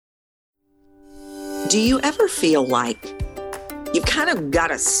Do you ever feel like you've kind of got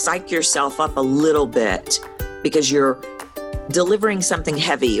to psych yourself up a little bit because you're delivering something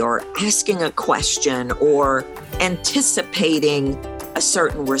heavy or asking a question or anticipating a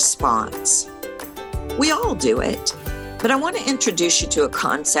certain response? We all do it, but I want to introduce you to a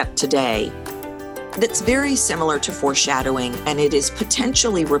concept today that's very similar to foreshadowing, and it is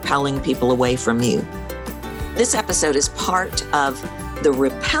potentially repelling people away from you. This episode is part of the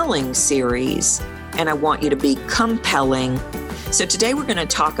Repelling series, and I want you to be compelling. So today we're going to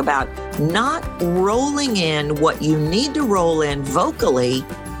talk about not rolling in what you need to roll in vocally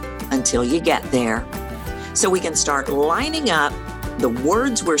until you get there. So we can start lining up the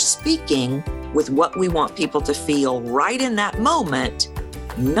words we're speaking with what we want people to feel right in that moment,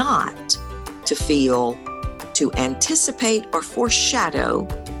 not to feel, to anticipate or foreshadow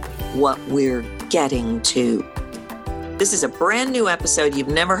what we're getting to. This is a brand new episode. You've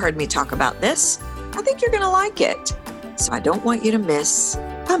never heard me talk about this. I think you're going to like it. So I don't want you to miss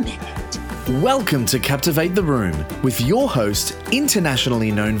a minute. Welcome to Captivate the Room with your host, internationally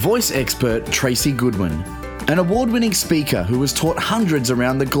known voice expert Tracy Goodwin, an award-winning speaker who has taught hundreds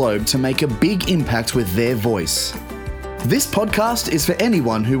around the globe to make a big impact with their voice. This podcast is for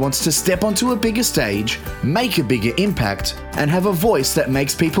anyone who wants to step onto a bigger stage, make a bigger impact, and have a voice that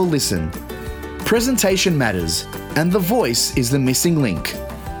makes people listen. Presentation matters, and the voice is the missing link.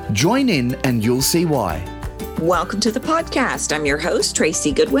 Join in and you'll see why. Welcome to the podcast. I'm your host,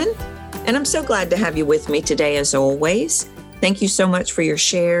 Tracy Goodwin, and I'm so glad to have you with me today as always. Thank you so much for your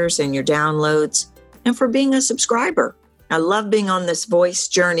shares and your downloads and for being a subscriber. I love being on this voice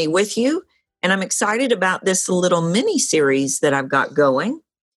journey with you, and I'm excited about this little mini series that I've got going,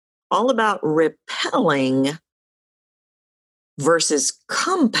 all about repelling versus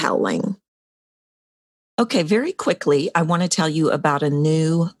compelling. Okay, very quickly, I want to tell you about a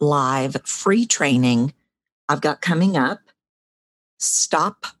new live free training I've got coming up.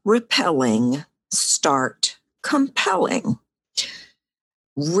 Stop repelling, start compelling.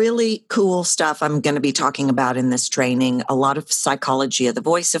 Really cool stuff I'm going to be talking about in this training. A lot of psychology of the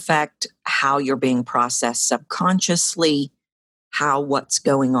voice effect, how you're being processed subconsciously, how what's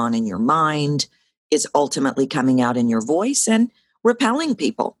going on in your mind is ultimately coming out in your voice and repelling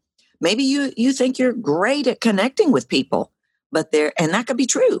people. Maybe you think you're great at connecting with people, and that could be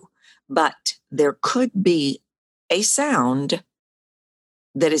true, but there could be a sound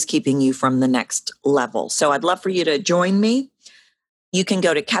that is keeping you from the next level. So I'd love for you to join me. You can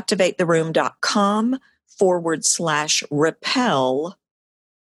go to captivatetheroom.com/repel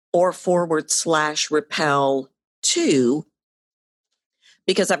or /repel2,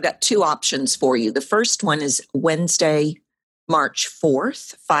 because I've got two options for you. The first one is Wednesday, March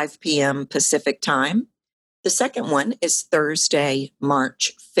 4th, 5 p.m. Pacific time. The second one is Thursday,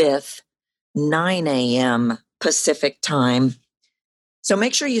 March 5th, 9 a.m. Pacific time. So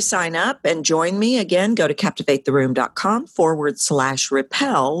make sure you sign up and join me. Again, go to captivatetheroom.com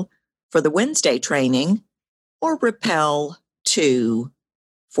 /repel for the Wednesday training or repel2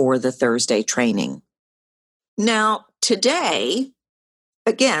 for the Thursday training. Now, today,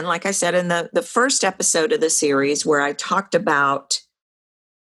 again, like I said in the first episode of the series where I talked about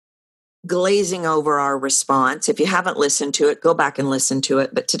glazing over our response. If you haven't listened to it, go back and listen to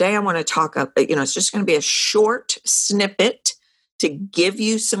it. But today I want to talk about, it's just going to be a short snippet to give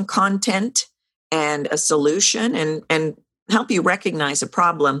you some content and a solution and help you recognize a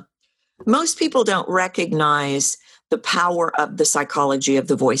problem. Most people don't recognize the power of the psychology of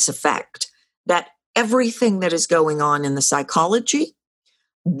the voice effect, that everything that is going on in the psychology,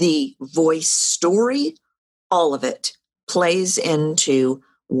 the voice story, all of it plays into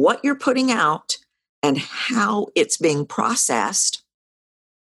what you're putting out and how it's being processed.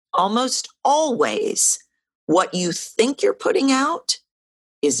 Almost always, what you think you're putting out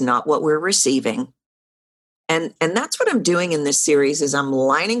is not what we're receiving. And that's what I'm doing in this series is I'm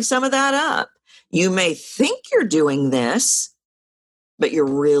lining some of that up. You may think you're doing this, but you're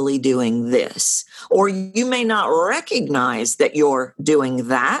really doing this. Or you may not recognize that you're doing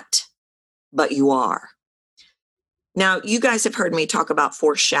that, but you are. Now, you guys have heard me talk about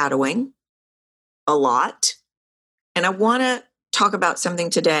foreshadowing a lot, and I want to talk about something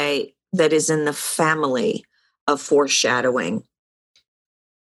today that is in the family of foreshadowing.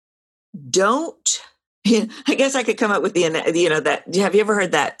 I guess I could come up with that. Have you ever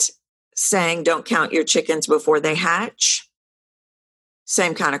heard that saying, don't count your chickens before they hatch?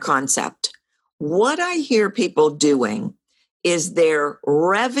 Same kind of concept. What I hear people doing is they're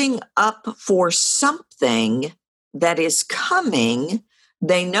revving up for something that is coming.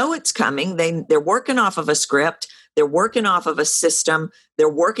 They know it's coming. They're working off of a script. They're working off of a system. They're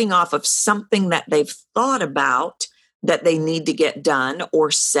working off of something that they've thought about that they need to get done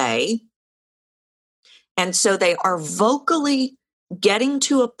or say. And so they are vocally getting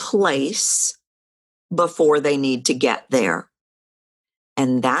to a place before they need to get there.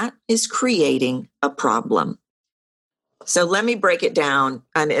 And that is creating a problem. So let me break it down,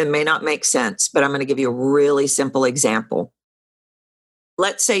 and it may not make sense, but I'm going to give you a really simple example.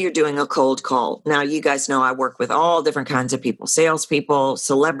 Let's say you're doing a cold call. Now, you guys know I work with all different kinds of people, salespeople,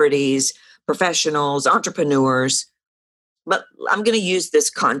 celebrities, professionals, entrepreneurs, but I'm going to use this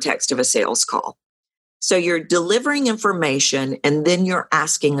context of a sales call. So you're delivering information and then you're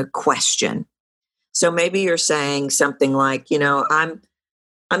asking a question. So maybe you're saying something like, I'm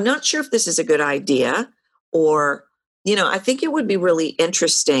not sure if this is a good idea, or, I think it would be really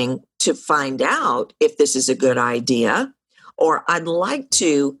interesting to find out if this is a good idea, or I'd like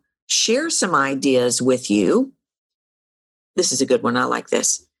to share some ideas with you. This is a good one. I like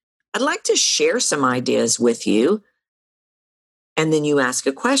this. I'd like to share some ideas with you. And then you ask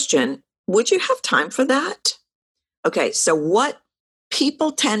a question. Would you have time for that? Okay, so what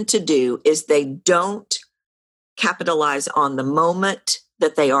people tend to do is they don't capitalize on the moment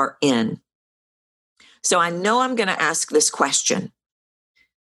that they are in. So I know I'm going to ask this question.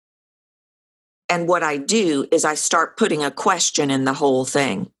 And what I do is I start putting a question in the whole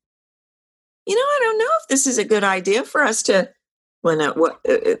thing. I don't know if this is a good idea for us to, let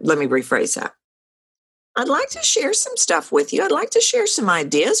me rephrase that. I'd like to share some stuff with you. I'd like to share some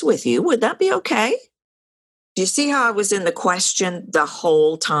ideas with you. Would that be okay? Do you see how I was in the question the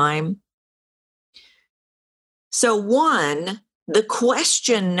whole time? So one, the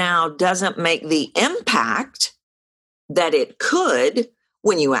question now doesn't make the impact that it could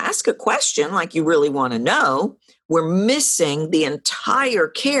when you ask a question like you really want to know. We're missing the entire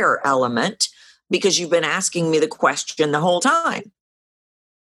care element because you've been asking me the question the whole time.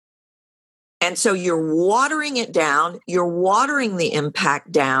 And so you're watering it down, you're watering the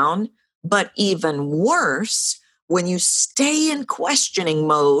impact down, but even worse, when you stay in questioning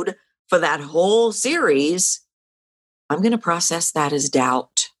mode for that whole series, I'm going to process that as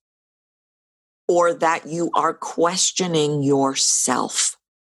doubt, or that you are questioning yourself.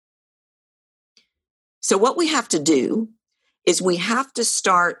 So what we have to do is we have to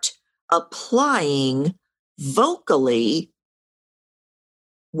start applying vocally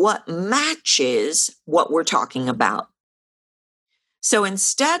what matches what we're talking about. So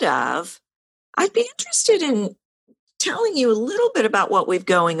instead of, I'd be interested in telling you a little bit about what we've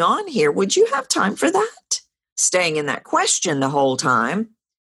going on here. Would you have time for that? Staying in that question the whole time,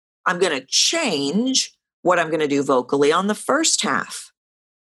 I'm going to change what I'm going to do vocally on the first half.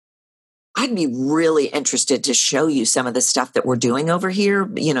 I'd be really interested to show you some of the stuff that we're doing over here,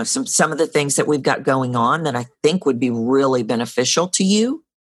 some of the things that we've got going on that I think would be really beneficial to you.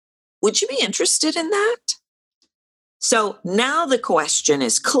 Would you be interested in that? So now the question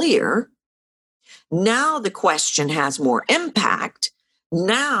is clear. Now the question has more impact.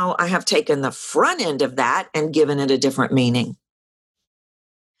 Now I have taken the front end of that and given it a different meaning.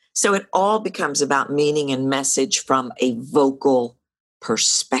 So it all becomes about meaning and message from a vocal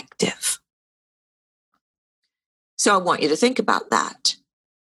perspective. So I want you to think about that.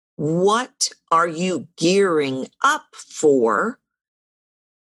 What are you gearing up for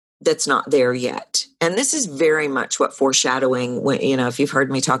that's not there yet? And this is very much what foreshadowing, if you've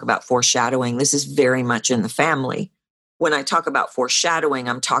heard me talk about foreshadowing, this is very much in the family. When I talk about foreshadowing,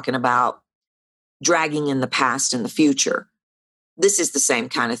 I'm talking about dragging in the past and the future. This is the same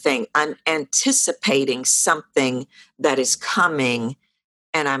kind of thing. I'm anticipating something that is coming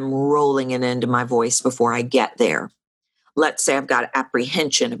and I'm rolling it into my voice before I get there. Let's say I've got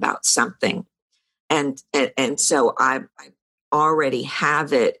apprehension about something. And so I already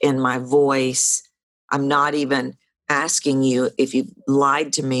have it in my voice. I'm not even asking you if you've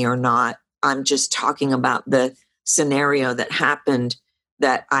lied to me or not. I'm just talking about the scenario that happened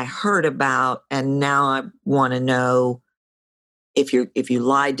that I heard about. And now I want to know if you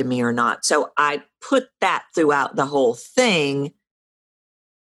lied to me or not. So I put that throughout the whole thing,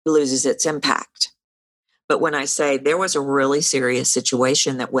 it loses its impact. But when I say there was a really serious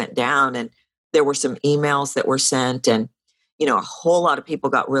situation that went down and there were some emails that were sent and, a whole lot of people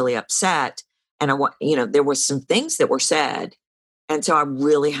got really upset and there were some things that were said. And so I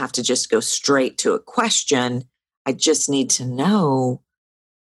really have to just go straight to a question. I just need to know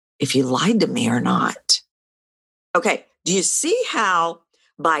if you lied to me or not. Okay. Do you see how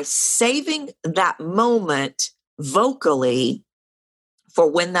by saving that moment vocally for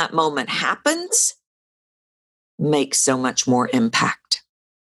when that moment happens makes so much more impact?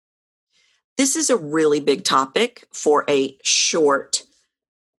 this is a really big topic for a short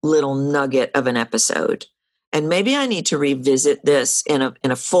little nugget of an episode. And maybe I need to revisit this in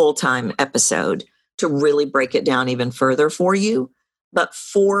a full-time episode to really break it down even further for you. But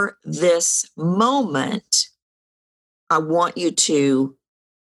for this moment, I want you to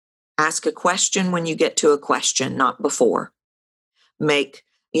ask a question when you get to a question, not before. Make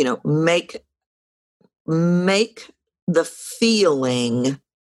the feeling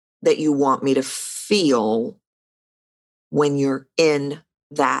that you want me to feel when you're in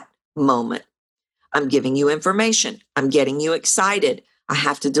that moment. I'm giving you information. I'm getting you excited. I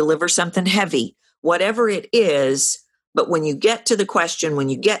have to deliver something heavy, whatever it is. But when you get to the question, when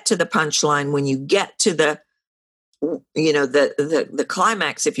you get to the punchline, when you get to the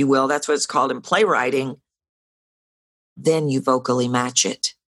climax, if you will, that's what it's called in playwriting, then you vocally match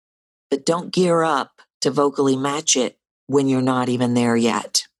it. But don't gear up to vocally match it when you're not even there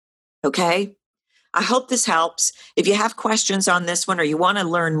yet. Okay? I hope this helps. If you have questions on this one or you want to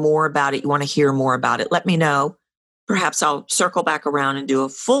learn more about it, you want to hear more about it, let me know. Perhaps I'll circle back around and do a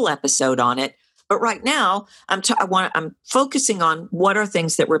full episode on it. But right now, I'm focusing on what are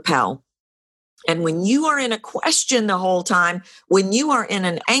things that repel. And when you are in a question the whole time, when you are in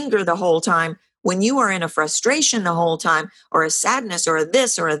an anger the whole time, when you are in a frustration the whole time, or a sadness or a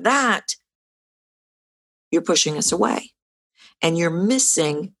this or a that, you're pushing us away. And you're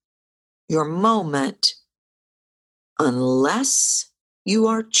missing your moment unless you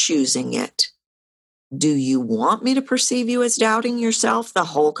are choosing it. Do you want me to perceive you as doubting yourself the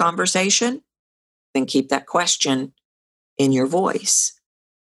whole conversation? Then keep that question in your voice.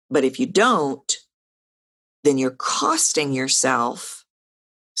 But if you don't, then you're costing yourself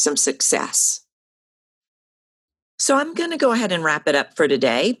some success. So I'm going to go ahead and wrap it up for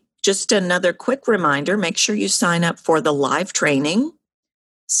today. Just another quick reminder, make sure you sign up for the live training,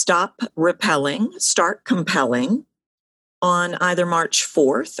 Stop Repelling, Start Compelling, on either March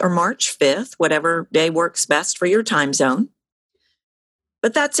 4th or March 5th, whatever day works best for your time zone.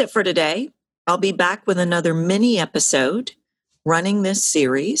 But that's it for today. I'll be back with another mini episode running this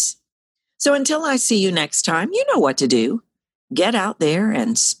series. So until I see you next time, you know what to do. Get out there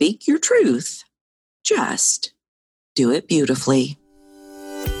and speak your truth. Just do it beautifully.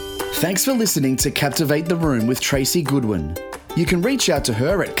 Thanks for listening to Captivate the Room with Tracy Goodwin. You can reach out to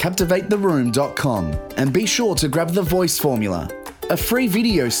her at captivatetheroom.com and be sure to grab the Voice Formula, a free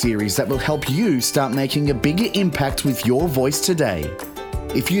video series that will help you start making a bigger impact with your voice today.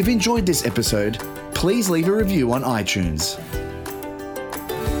 If you've enjoyed this episode, please leave a review on iTunes.